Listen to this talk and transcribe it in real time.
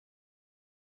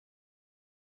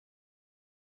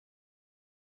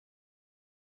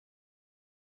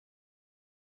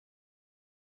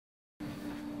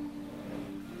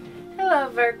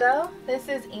Hello Virgo, this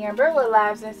is Amber with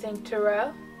Lives in Sync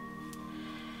Tarot.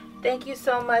 Thank you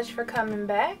so much for coming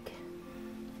back.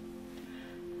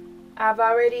 I've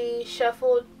already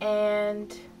shuffled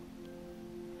and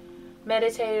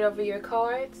meditated over your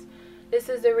cards. This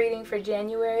is the reading for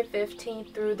January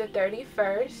 15th through the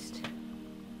 31st.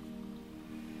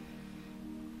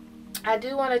 I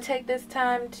do want to take this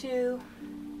time to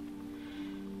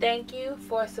thank you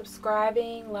for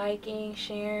subscribing, liking,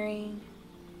 sharing.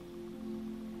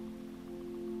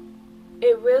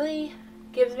 It really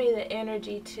gives me the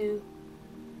energy to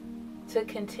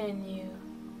continue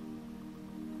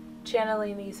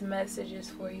channeling these messages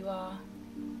for you all.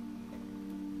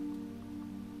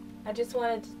 I just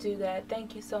wanted to do that.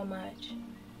 Thank you so much.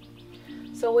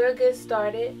 So we'll get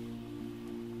started.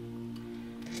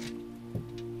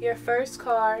 Your first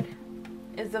card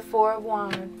is the Four of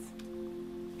Wands,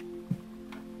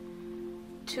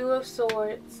 Two of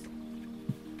Swords,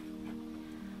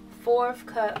 Four of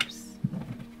Cups,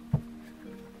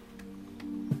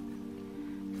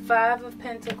 Five of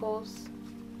Pentacles,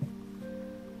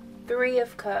 Three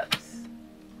of Cups,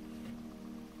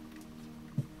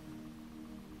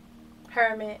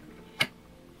 Hermit,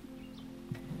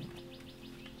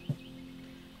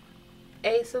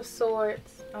 Ace of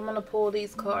Swords. I'm going to pull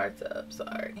these cards up,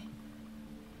 sorry.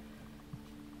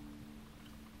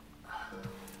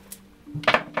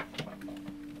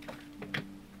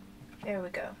 There we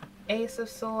go. Ace of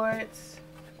Swords,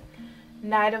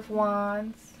 Knight of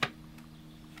Wands,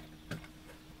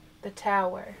 the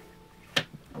Tower.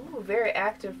 Ooh, very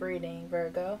active reading,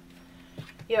 Virgo.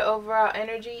 Your overall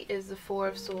energy is the Four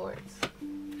of Swords.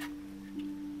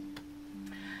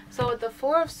 So with the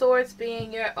Four of Swords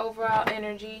being your overall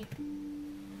energy,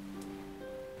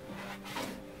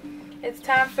 it's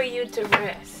time for you to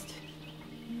rest.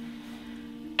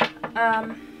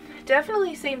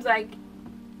 Definitely seems like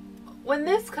when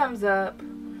this comes up,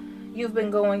 you've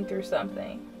been going through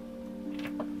something.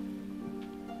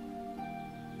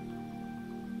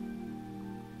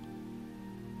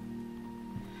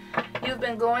 You've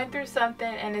been going through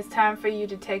something and it's time for you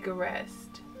to take a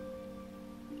rest.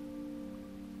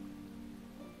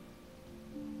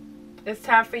 It's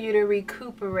time for you to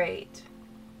recuperate,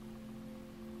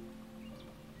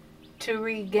 to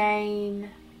regain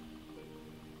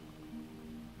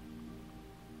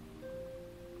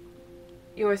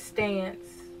your stance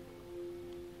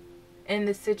in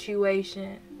the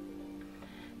situation.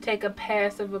 Take a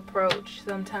passive approach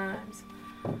sometimes.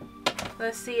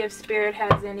 Let's see if Spirit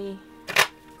has any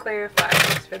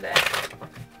clarifiers for that.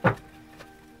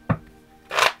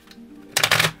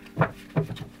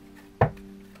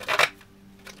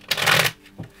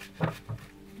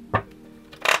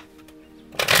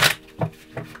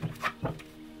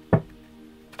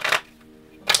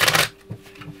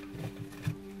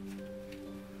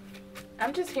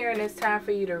 I'm just hearing it's time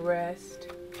for you to rest.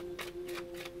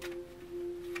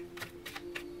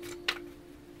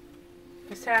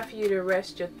 It's time for you to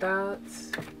rest your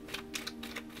thoughts.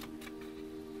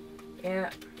 Yeah.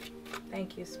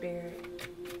 Thank you, Spirit.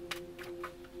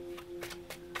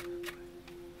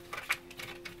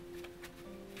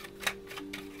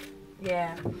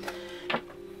 Yeah.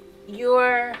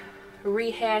 You're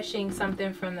rehashing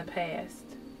something from the past.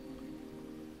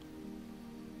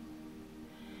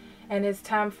 And it's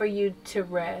time for you to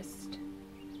rest.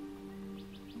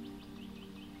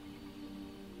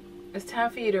 It's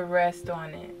time for you to rest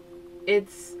on it.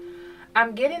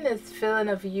 I'm getting this feeling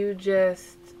of you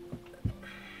just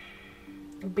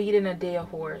beating a dead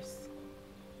horse.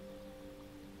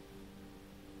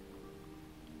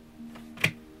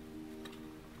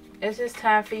 It's just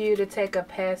time for you to take a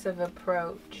passive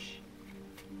approach.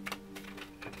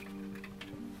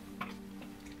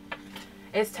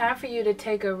 It's time for you to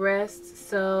take a rest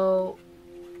so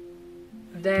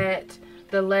that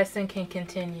the lesson can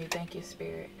continue. Thank you,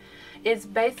 Spirit. It's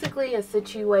basically a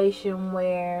situation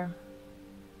where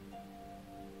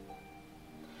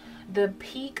the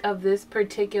peak of this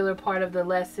particular part of the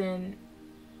lesson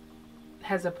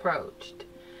has approached.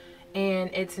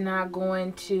 And it's not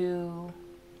going to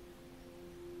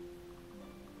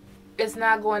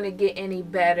get any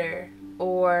better,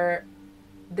 or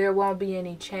there won't be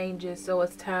any changes. So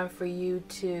it's time for you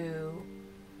to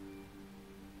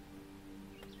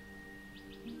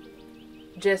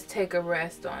just take a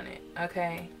rest on it,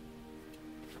 okay?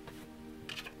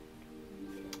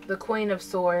 The Queen of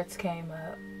Swords came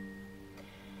up.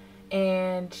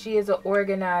 And she is an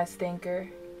organized thinker.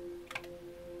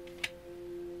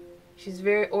 She's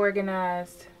very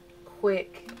organized,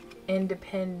 quick,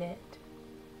 independent.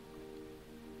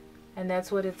 And that's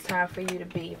what it's time for you to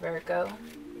be, Virgo.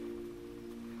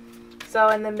 So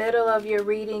in the middle of your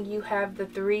reading, you have the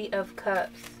Three of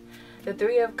Cups. The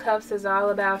Three of Cups is all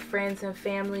about friends and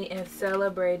family and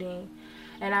celebrating.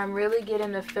 And I'm really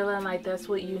getting the feeling like that's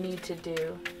what you need to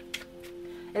do.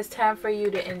 It's time for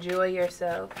you to enjoy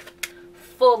yourself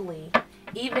fully,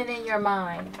 even in your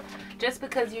mind. Just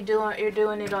because you're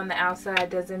doing it on the outside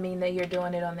doesn't mean that you're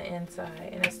doing it on the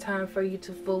inside. And it's time for you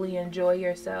to fully enjoy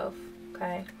yourself,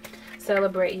 okay?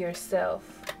 Celebrate yourself.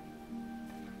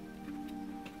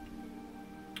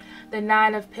 The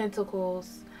Nine of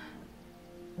Pentacles,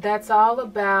 that's all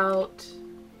about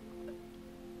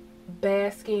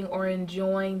basking or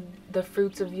enjoying the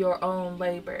fruits of your own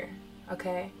labor,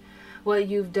 okay? What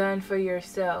you've done for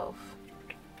yourself.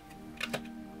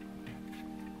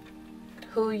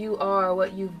 Who you are,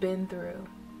 what you've been through.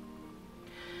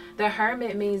 The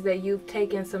Hermit means that you've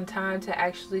taken some time to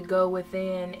actually go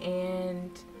within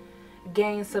and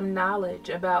gain some knowledge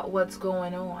about what's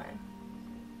going on.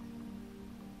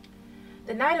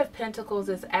 The Knight of Pentacles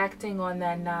is acting on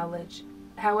that knowledge.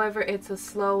 However, it's a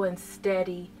slow and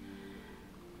steady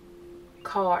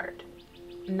card.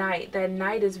 Knight. That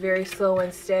Knight is very slow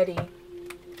and steady.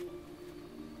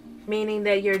 Meaning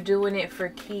that you're doing it for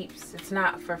keeps. It's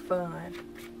not for fun.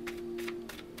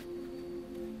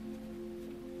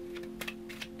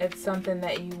 It's something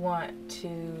that you want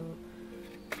to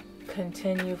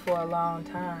continue for a long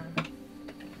time.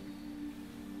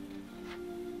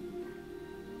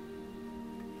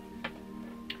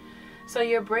 So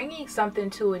you're bringing something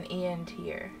to an end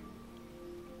here.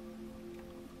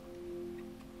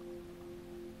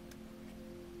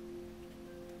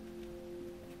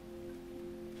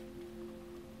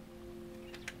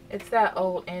 It's that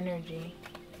old energy.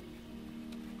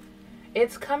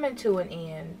 It's coming to an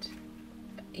end.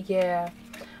 Yeah.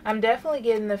 I'm definitely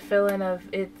getting the feeling of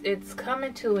it's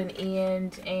coming to an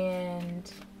end, and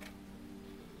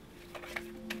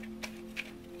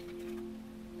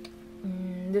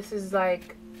this is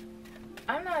like,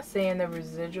 I'm not saying the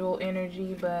residual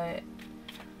energy, but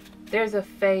there's a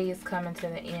phase coming to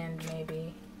the end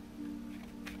maybe.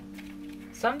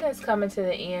 Something's coming to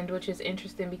the end, which is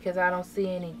interesting because I don't see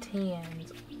any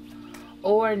 10s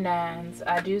or 9s.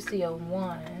 I do see a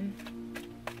 1.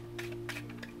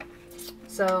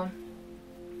 So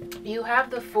you have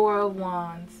the Four of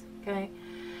Wands, okay?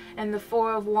 And the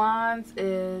Four of Wands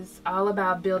is all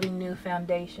about building new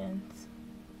foundations.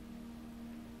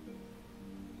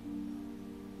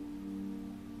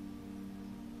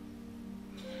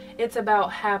 It's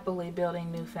about happily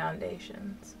building new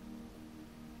foundations.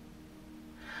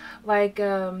 Like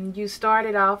you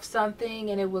started off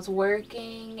something and it was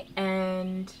working,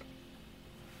 and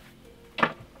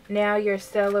now you're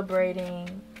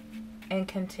celebrating and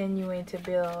continuing to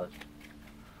build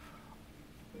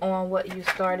on what you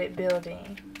started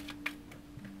building.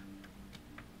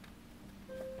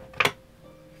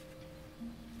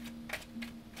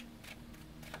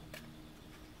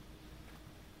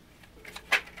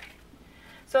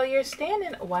 So you're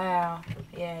standing, wow,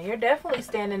 yeah, you're definitely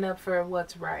standing up for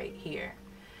what's right here.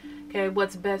 Okay,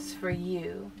 what's best for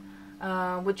you.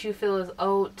 What you feel is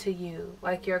owed to you,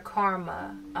 like your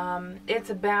karma. It's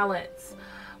a balance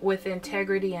with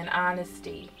integrity and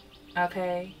honesty,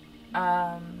 okay?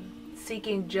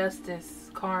 Seeking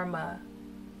justice, karma.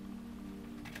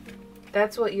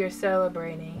 That's what you're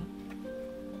celebrating.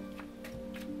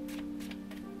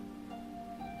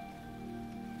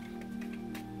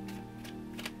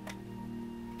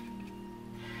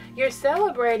 You're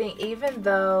celebrating even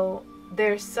though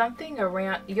there's something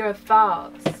around your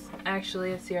thoughts.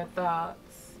 Actually, it's your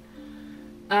thoughts.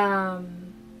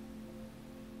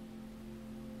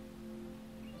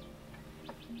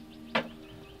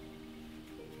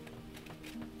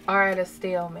 Are at a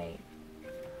stalemate.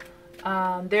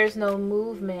 There's no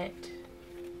movement.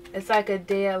 It's like a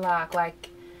deadlock. Like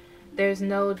there's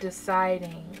no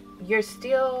deciding. You're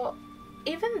still,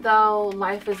 even though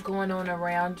life is going on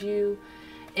around you,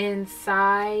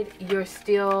 inside you're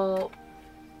still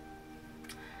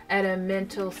at a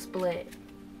mental split.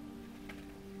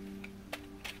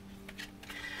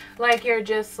 Like you're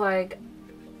just like,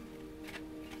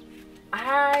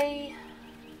 I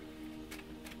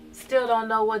still don't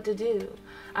know what to do.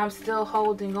 I'm still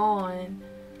holding on,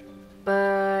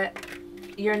 but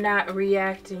you're not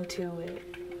reacting to it.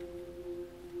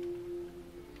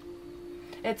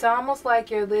 It's almost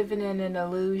like you're living in an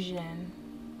illusion.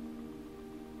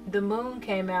 The moon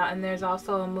came out, and there's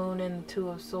also a moon in the Two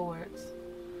of Swords.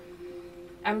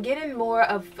 I'm getting more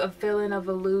of a feeling of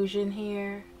illusion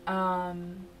here.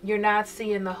 You're not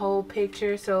seeing the whole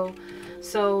picture,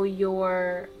 so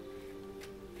you're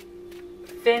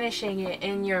finishing it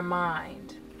in your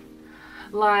mind.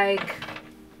 Like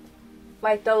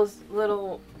Like those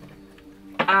little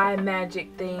eye magic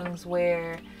things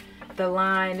where the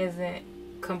line isn't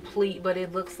complete, but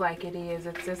it looks like it is.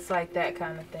 It's just like that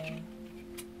kind of thing.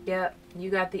 Yep,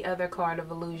 you got the other card of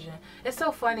illusion. It's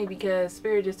so funny because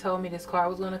Spirit just told me this card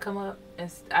was going to come up,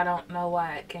 and I don't know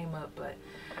why it came up, but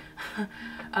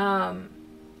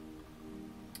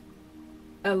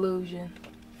illusion.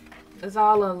 It's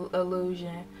all an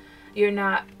illusion. You're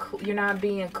not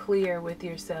being clear with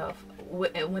yourself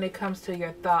when it comes to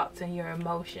your thoughts and your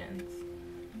emotions.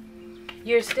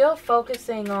 You're still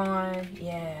focusing on,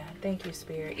 yeah, thank you,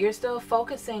 Spirit. You're still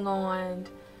focusing on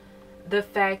the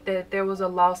fact that there was a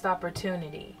lost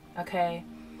opportunity, okay?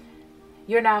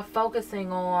 You're not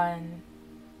focusing on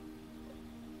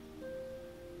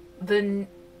the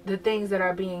things that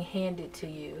are being handed to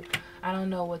you. I don't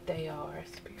know what they are,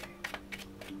 Spirit.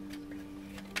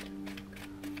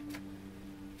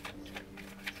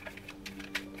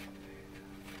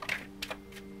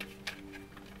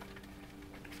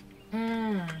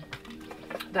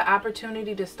 The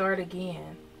opportunity to start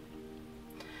again.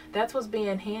 That's what's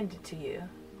being handed to you.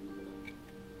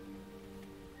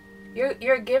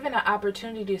 You're given an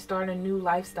opportunity to start a new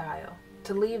lifestyle,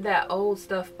 to leave that old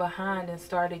stuff behind and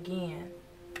start again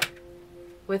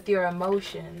with your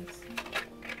emotions.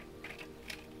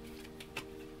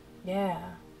 Yeah.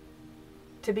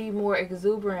 To be more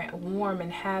exuberant, warm,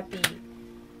 and happy.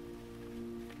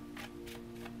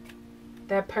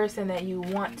 That person that you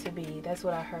want to be. That's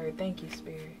what I heard. Thank you,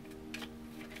 Spirit.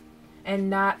 And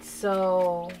not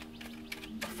so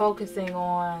focusing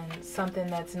on something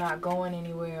that's not going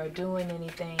anywhere or doing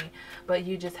anything, but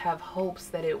you just have hopes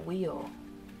that it will.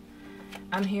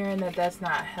 I'm hearing that that's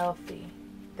not healthy.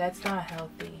 That's not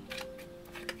healthy.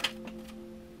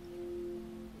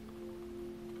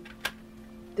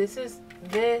 This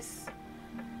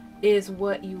is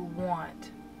what you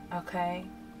want, okay?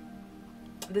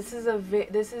 This is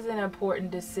an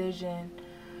important decision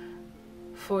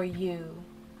for you.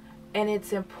 And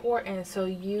it's important so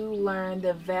you learn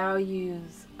the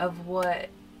values of what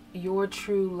your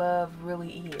true love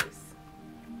really is.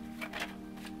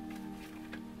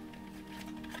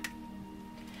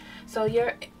 So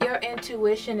your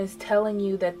intuition is telling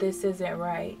you that this isn't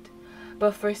right.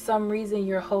 But for some reason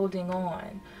you're holding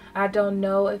on. I don't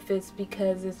know if it's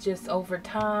because it's just over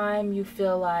time you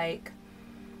feel like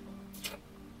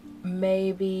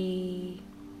maybe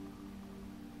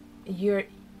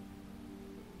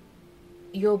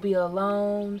you'll be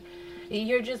alone.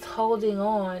 You're just holding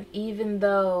on even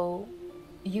though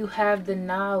you have the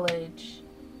knowledge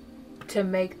to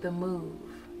make the move.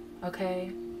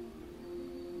 Okay?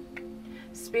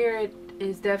 Spirit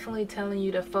is definitely telling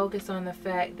you to focus on the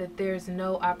fact that there's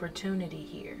no opportunity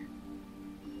here.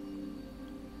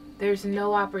 There's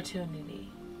no opportunity.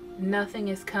 Nothing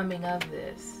is coming of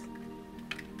this.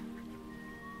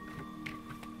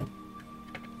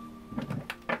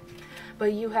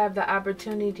 But you have the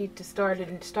opportunity to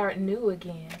start new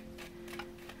again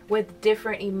with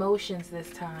different emotions this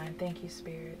time. Thank you,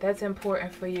 Spirit. That's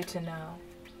important for you to know.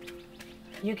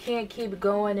 You can't keep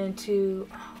going into...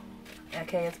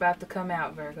 Okay, it's about to come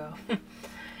out, Virgo.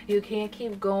 You can't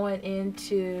keep going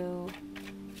into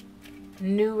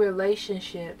new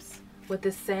relationships with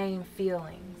the same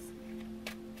feelings.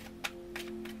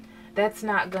 That's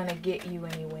not going to get you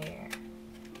anywhere.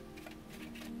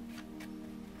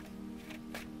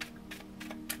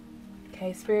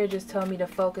 Okay, Spirit just told me to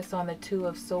focus on the Two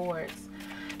of Swords.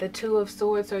 The Two of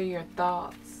Swords are your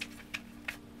thoughts.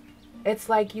 It's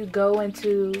like you go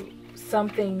into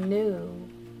something new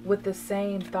with the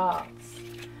same thoughts.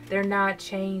 They're not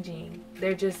changing.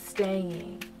 They're just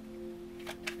staying.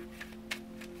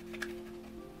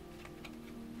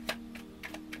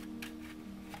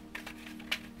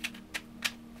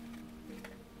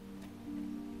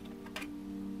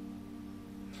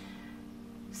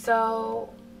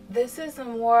 So this is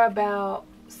more about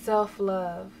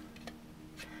self-love.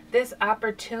 This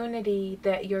opportunity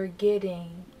that you're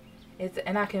getting is,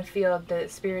 and I can feel the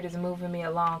Spirit is moving me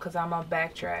along because I'm on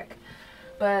backtrack.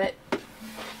 But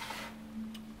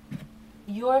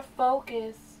your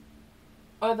focus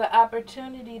or the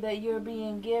opportunity that you're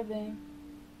being given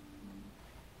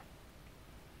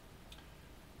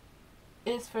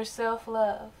is for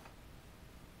self-love.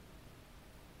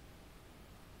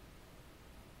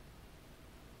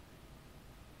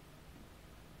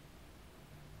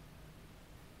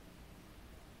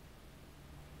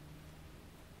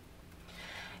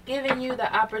 Giving you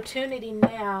the opportunity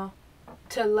now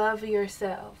to love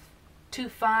yourself, to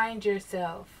find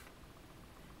yourself,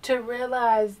 to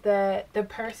realize that the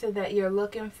person that you're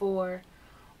looking for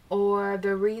or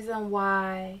the reason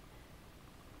why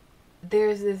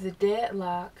there's this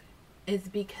deadlock, is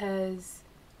because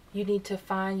you need to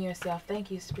find yourself.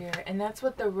 Thank you, Spirit. And that's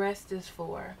what the rest is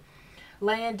for.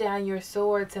 Laying down your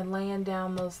swords and laying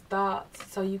down those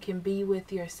thoughts so you can be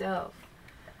with yourself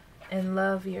and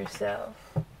love yourself.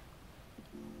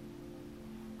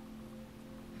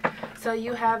 So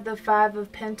you have the Five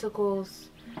of Pentacles,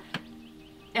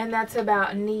 and that's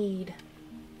about need.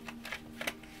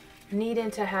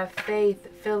 Needing to have faith,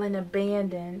 feeling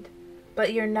abandoned.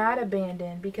 But you're not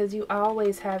abandoned because you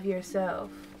always have yourself.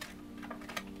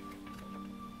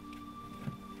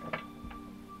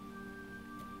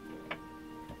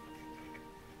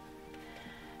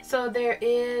 So there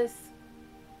is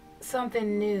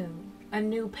something new, a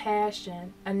new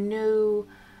passion, a new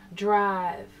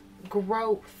drive,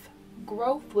 growth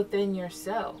within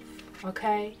yourself,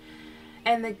 okay?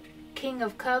 And the King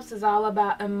of Cups is all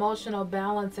about emotional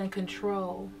balance and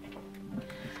control.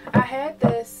 I had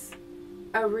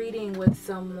a reading with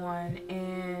someone,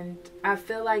 and I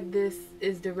feel like this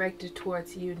is directed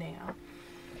towards you now.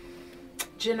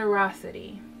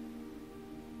 Generosity,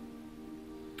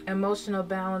 emotional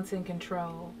balance and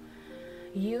control.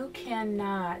 You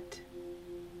cannot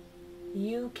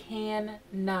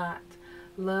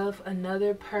love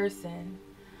another person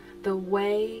the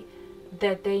way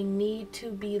that they need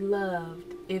to be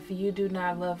loved if you do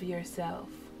not love yourself.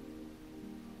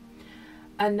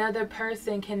 Another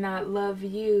person cannot love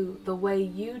you the way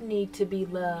you need to be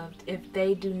loved if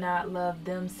they do not love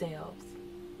themselves.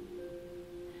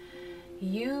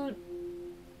 You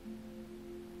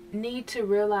need to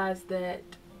realize that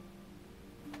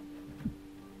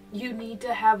you need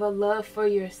to have a love for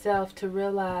yourself to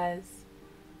realize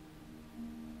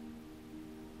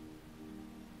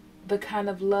the kind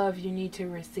of love you need to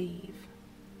receive.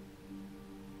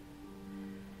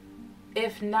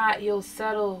 If not, you'll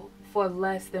settle for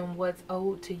less than what's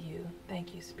owed to you.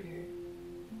 Thank you, Spirit.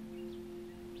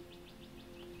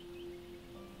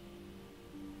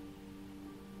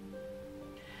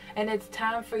 And it's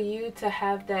time for you to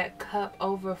have that cup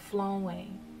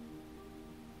overflowing.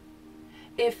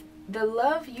 If the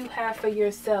love you have for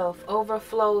yourself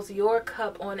overflows your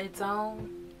cup on its own,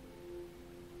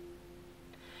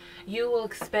 you will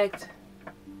expect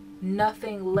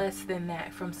nothing less than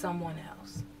that from someone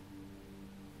else.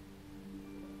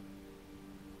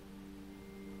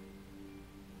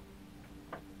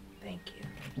 Thank you.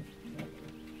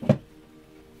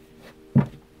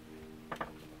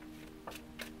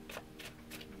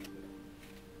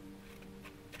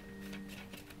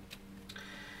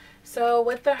 So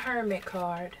with the Hermit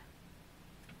card,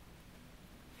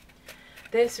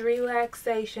 this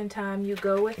relaxation time, you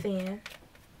go within.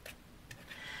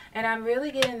 And I'm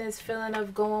really getting this feeling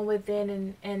of going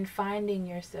within and finding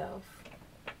yourself.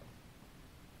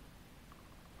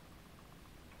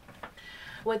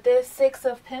 With this Six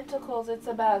of Pentacles, it's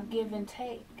about give and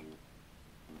take.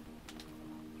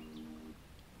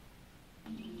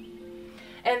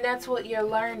 And that's what you're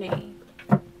learning.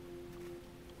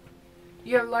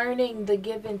 You're learning the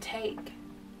give and take.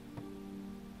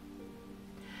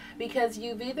 Because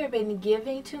you've either been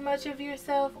giving too much of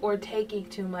yourself or taking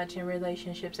too much in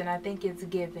relationships. And I think it's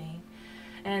giving.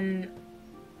 And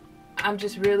I'm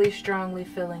just really strongly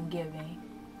feeling giving.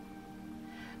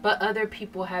 But other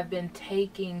people have been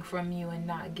taking from you and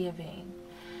not giving.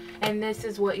 And this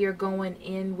is what you're going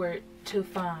inward to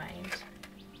find.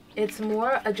 It's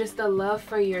more just a love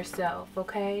for yourself,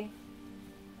 okay?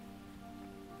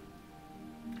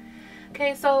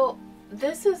 Okay, so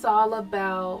this is all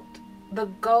about, the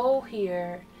goal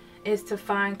here is to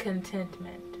find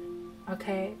contentment,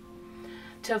 okay?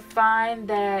 To find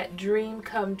that dream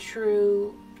come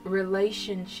true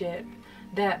relationship,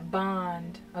 that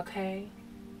bond, okay?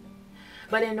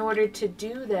 But in order to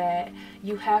do that,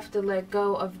 you have to let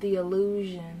go of the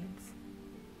illusions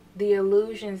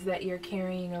that you're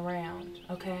carrying around,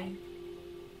 okay?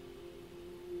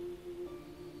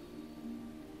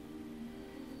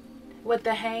 With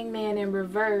the Hangman in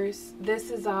reverse,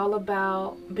 this is all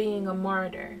about being a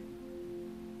martyr,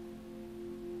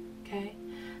 okay?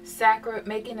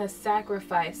 Making a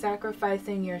sacrifice,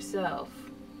 sacrificing yourself.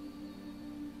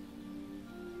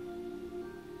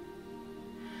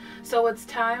 So it's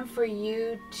time for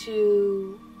you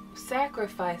to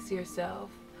sacrifice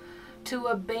yourself, to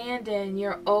abandon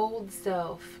your old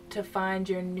self, to find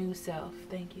your new self.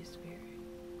 Thank you, Spirit.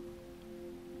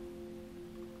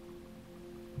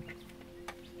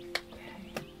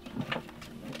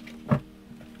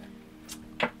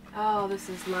 Okay. Oh, this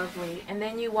is lovely. And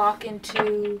then you walk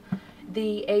into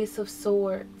the Ace of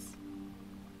Swords.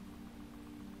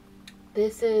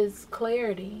 This is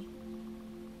clarity.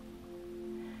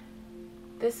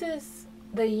 This is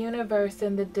the universe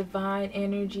and the divine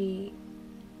energy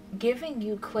giving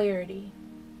you clarity.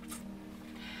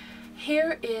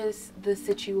 Here is the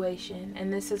situation,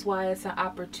 and this is why it's an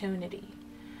opportunity.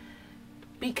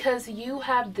 Because you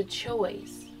have the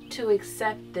choice to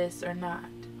accept this or not.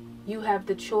 You have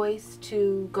the choice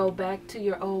to go back to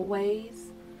your old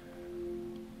ways.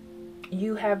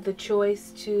 You have the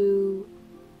choice to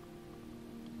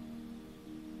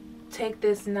take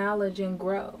this knowledge and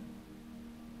grow.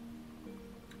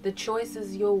 The choice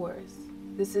is yours.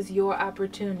 This is your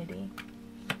opportunity.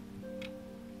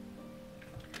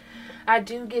 I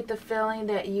do get the feeling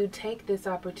that you take this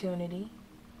opportunity.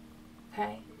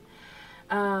 Okay?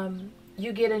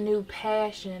 You get a new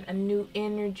passion, a new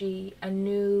energy, a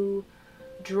new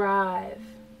drive,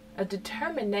 a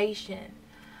determination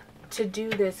to do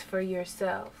this for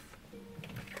yourself.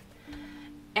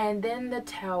 And then the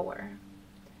Tower.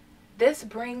 This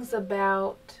brings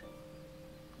about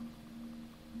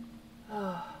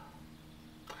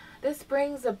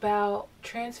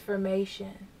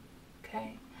transformation.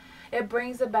 Okay? It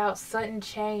brings about sudden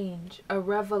change, a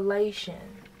revelation.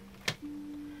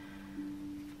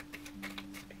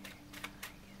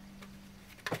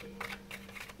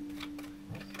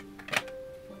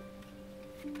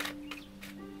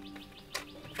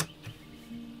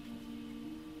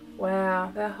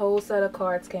 Wow, that whole set of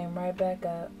cards came right back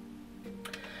up.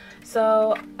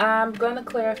 So I'm going to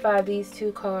clarify these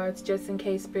two cards just in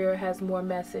case Spirit has more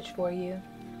message for you.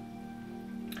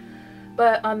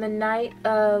 But on the Knight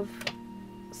of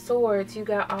Swords, you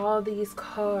got all these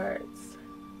cards.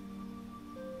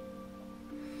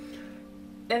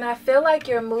 And I feel like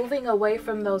you're moving away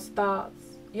from those thoughts.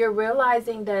 You're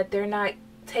realizing that they're not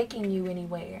taking you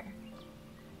anywhere.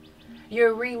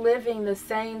 You're reliving the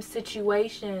same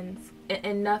situations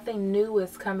and nothing new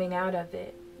is coming out of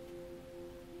it.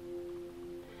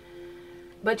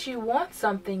 But you want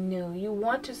something new. You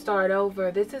want to start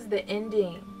over. This is the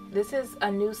ending. This is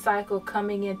a new cycle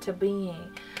coming into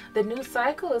being. The new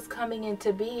cycle is coming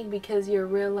into being because you're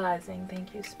realizing,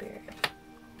 thank you, Spirit.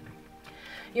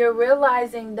 You're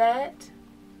realizing that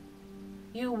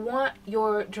you want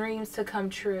your dreams to come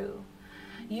true.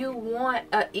 You want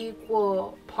an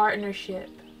equal partnership.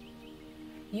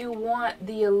 You want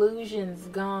the illusions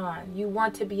gone. You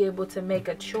want to be able to make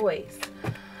a choice,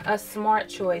 a smart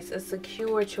choice, a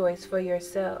secure choice for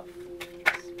yourself.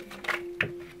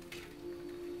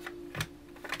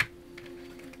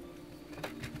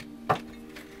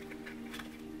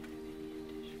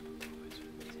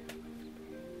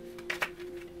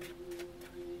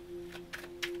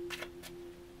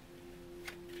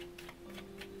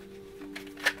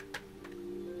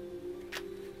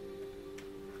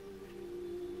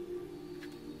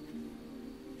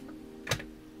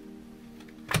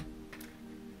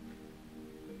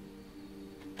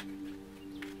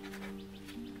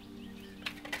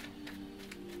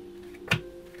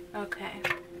 Okay.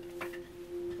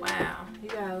 Wow. You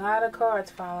got a lot of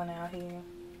cards falling out here.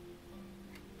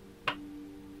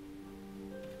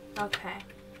 Okay.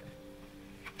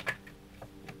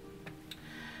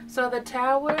 So the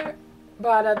Tower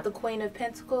brought up the Queen of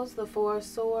Pentacles, the Four of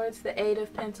Swords, the Eight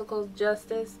of Pentacles,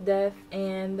 Justice, Death,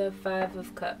 and the Five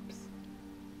of Cups.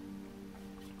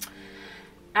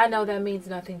 I know that means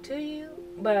nothing to you,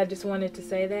 but I just wanted to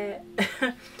say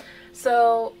that.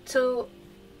 So to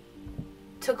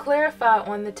clarify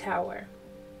on the Tower,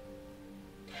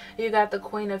 you got the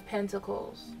Queen of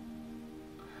Pentacles,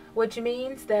 which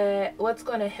means that what's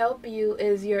going to help you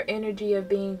is your energy of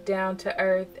being down to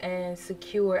earth and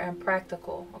secure and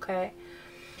practical, okay?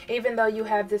 Even though you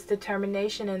have this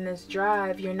determination and this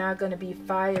drive, you're not going to be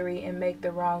fiery and make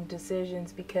the wrong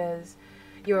decisions because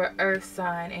you're an earth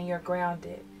sign and you're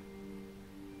grounded.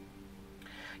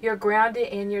 You're grounded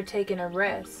and you're taking a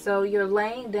rest. So you're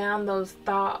laying down those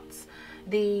thoughts,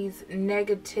 this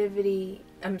negativity,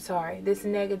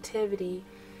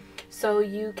 so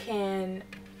you can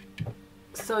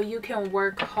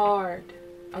work hard,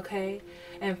 okay,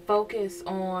 and focus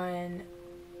on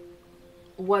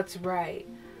what's right,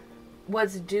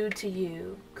 what's due to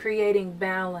you, creating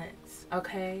balance,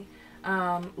 okay,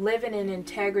 living in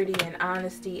integrity and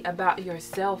honesty about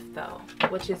yourself though,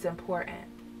 which is important.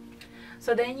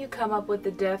 So then you come up with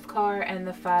the Death card and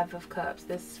the Five of Cups.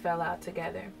 This fell out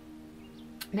together.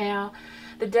 Now,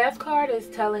 the Death card is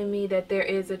telling me that there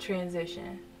is a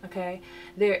transition, okay?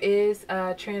 There is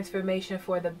a transformation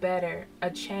for the better, a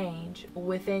change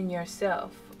within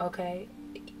yourself, okay?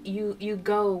 You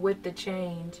go with the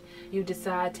change. You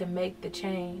decide to make the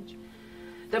change.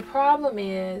 The problem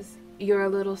is you're a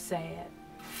little sad.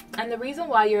 And the reason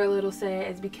why you're a little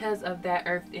sad is because of that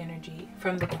earth energy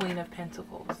from the Queen of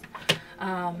Pentacles.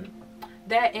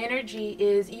 that energy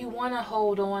is you want to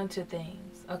hold on to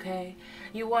things, okay?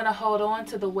 You want to hold on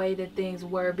to the way that things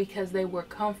were because they were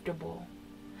comfortable.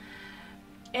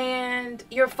 And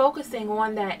you're focusing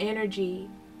on that energy.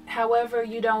 However,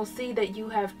 you don't see that you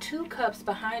have 2 cups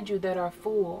behind you that are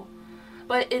full.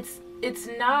 But it's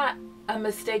not a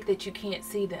mistake that you can't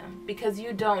see them, because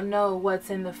you don't know what's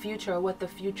in the future or what the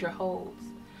future holds.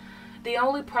 The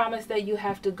only promise that you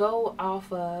have to go off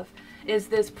of is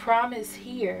this promise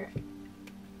here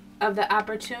of the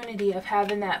opportunity of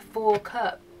having that full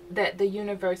cup that the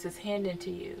universe is handing to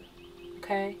you.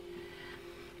 Okay?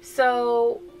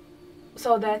 So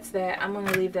that's that. I'm going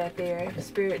to leave that there.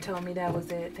 Spirit told me that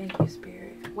was it. Thank you,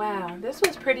 Spirit. Wow, this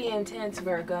was pretty intense,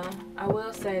 Virgo. I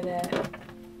will say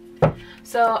that.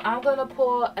 So I'm going to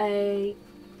pull a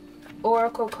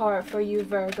oracle card for you,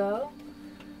 Virgo.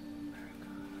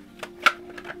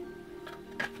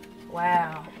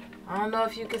 Wow. I don't know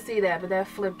if you can see that, but that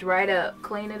flipped right up.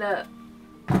 Clean it up.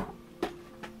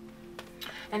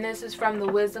 And this is from the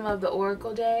Wisdom of the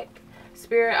Oracle deck.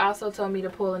 Spirit also told me to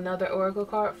pull another oracle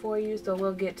card for you, so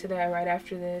we'll get to that right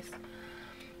after this.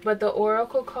 But the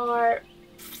oracle card,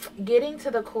 getting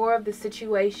to the core of the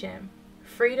situation,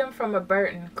 freedom from a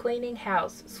burden, cleaning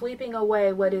house, sweeping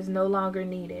away what is no longer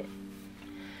needed.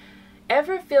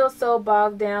 Ever feel so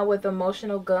bogged down with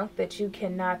emotional gunk that you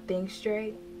cannot think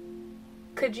straight?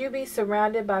 Could you be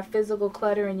surrounded by physical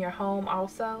clutter in your home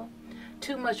also?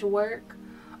 Too much work,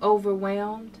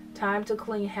 overwhelmed, time to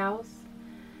clean house?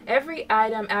 Every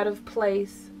item out of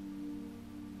place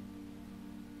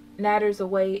natters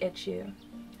away at you.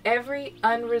 Every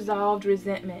unresolved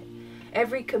resentment,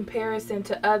 every comparison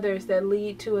to others that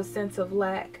lead to a sense of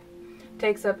lack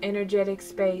takes up energetic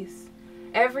space.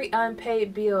 Every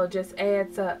unpaid bill just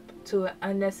adds up to an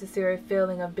unnecessary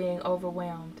feeling of being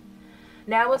overwhelmed.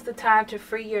 Now is the time to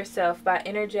free yourself by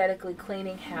energetically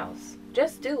cleaning house.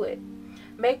 Just do it.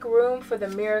 Make room for the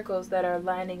miracles that are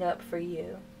lining up for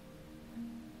you.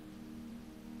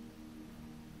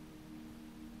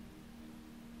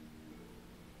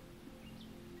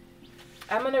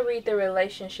 I'm going to read the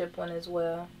relationship one as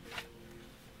well.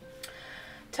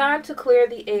 Time to clear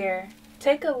the air.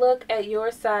 Take a look at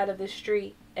your side of the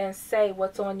street and say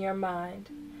what's on your mind.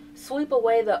 Sweep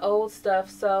away the old stuff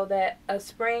so that a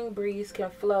spring breeze can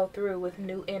flow through with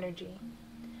new energy.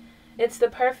 It's the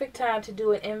perfect time to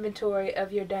do an inventory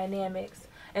of your dynamics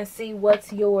and see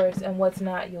what's yours and what's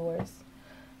not yours,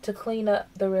 to clean up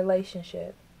the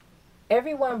relationship.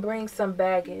 Everyone brings some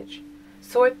baggage.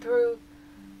 Sort through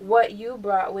what you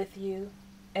brought with you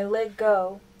and let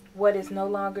go what is no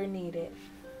longer needed.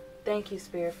 Thank you,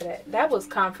 Spirit, for that. That was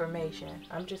confirmation.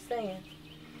 I'm just saying.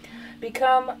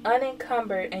 Become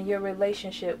unencumbered and your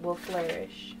relationship will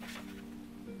flourish.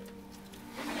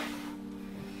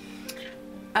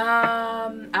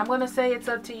 I'm going to say it's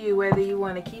up to you whether you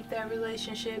want to keep that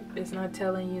relationship. It's not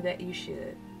telling you that you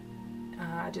should.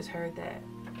 I just heard that.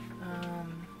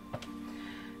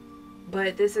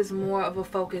 But this is more of a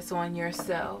focus on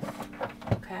yourself.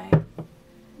 Okay?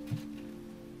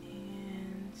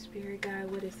 And Spirit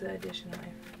Guide, what is the additional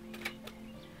information?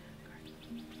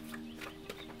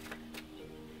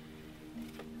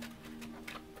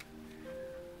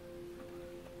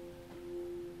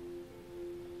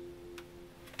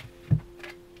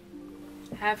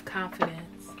 Have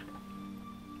confidence.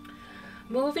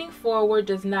 Moving forward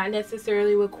does not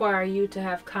necessarily require you to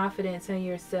have confidence in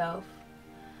yourself.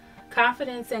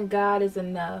 Confidence in God is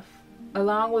enough,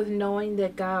 along with knowing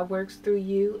that God works through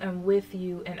you and with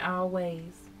you in all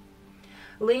ways.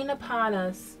 Lean upon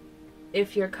us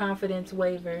if your confidence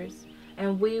wavers,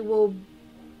 and we will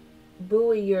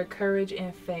buoy your courage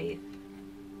and faith.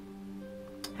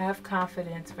 Have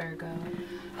confidence, Virgo.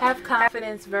 Have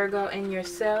confidence, Virgo, in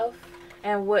yourself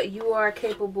and what you are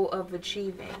capable of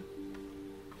achieving.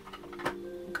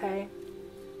 Okay?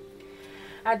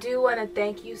 I do want to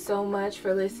thank you so much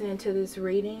for listening to this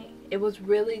reading. It was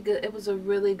really good. It was a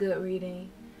really good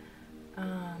reading.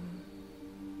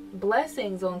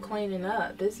 Blessings on cleaning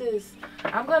up.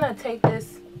 I'm going to take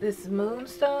this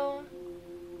moonstone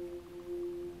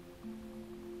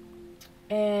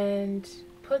and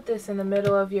put this in the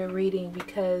middle of your reading,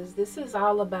 because this is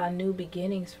all about new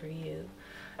beginnings for you.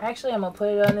 Actually, I'm going to put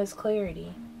it on this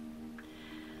clarity.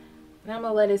 And I'm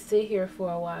going to let it sit here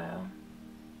for a while,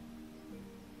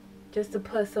 just to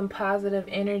put some positive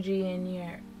energy in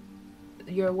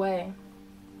your way.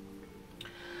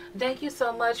 Thank you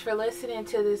so much for listening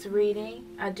to this reading.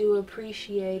 I do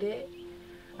appreciate it.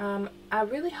 I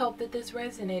really hope that this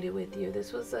resonated with you.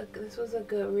 This was a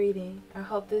good reading. I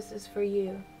hope this is for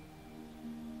you.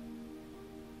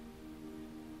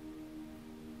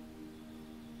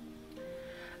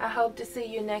 I hope to see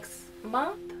you next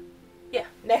month. Yeah,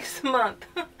 next month.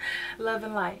 Love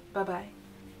and light. Bye-bye.